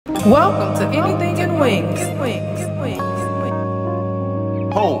Welcome to Anything in Wings.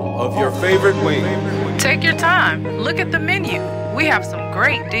 Home of your favorite wing. Take your time. Look at the menu. We have some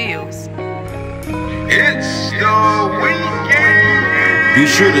great deals. It's the weekend. Be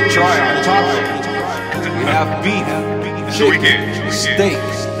sure to try our tacos. We have beef, chicken, steak,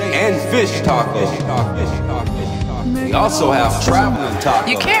 and fish tacos. We also have traveling tacos.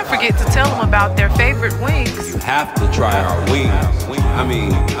 You can't forget to tell them about their favorite wings. You have to try our wings. I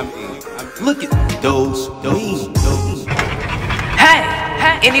mean, look at those wings. Hey,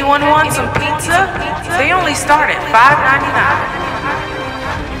 anyone want some pizza? They only start at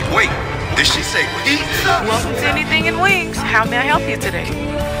 $5.99. Wait, did she say pizza? Welcome to Anything in Wings. How may I help you today?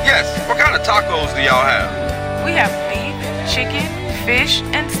 Yes, what kind of tacos do y'all have? We have beef, chicken, fish,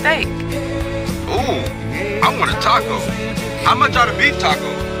 and steak. Ooh, I want a taco. How much are the beef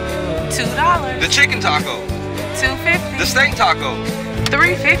tacos? $2. The chicken taco? $2.50. The steak taco?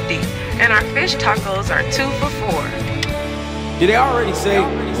 $3.50. And our fish tacos are 2 for $4. Did they already say,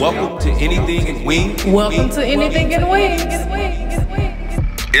 welcome to Anything in Wings? Welcome to Anything in Wings.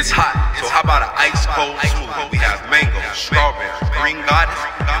 It's hot, so how about an ice cold smoothie? We have mango, strawberry, green goddess,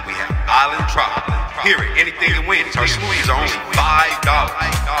 and we have island tropical. Here at Anything in Wings, our smoothies are only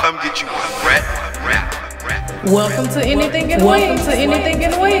 $5. Come get you one. Welcome to Anything in Wings. Welcome to Anything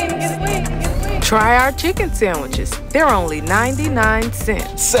in Wings. Try our chicken sandwiches. They're only 99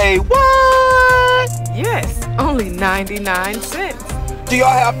 cents. Say what? Yes, only 99 cents. Do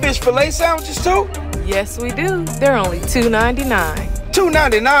y'all have fish fillet sandwiches too? Yes, we do. They're only $2.99.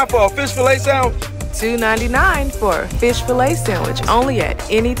 $2.99 for a fish fillet sandwich? $2.99 for a fish fillet sandwich, only at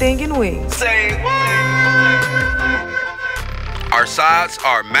Anything in Wings. Say what? Our sides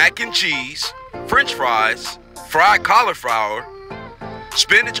are mac and cheese, french fries, fried cauliflower,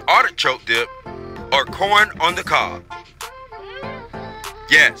 spinach artichoke dip, or corn on the cob.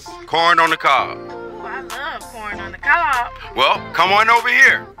 Yes, corn on the cob. Ooh, I love corn on the cob. Well, come on over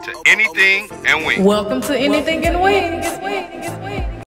here to Anything and Wings. Welcome to Anything in Wings.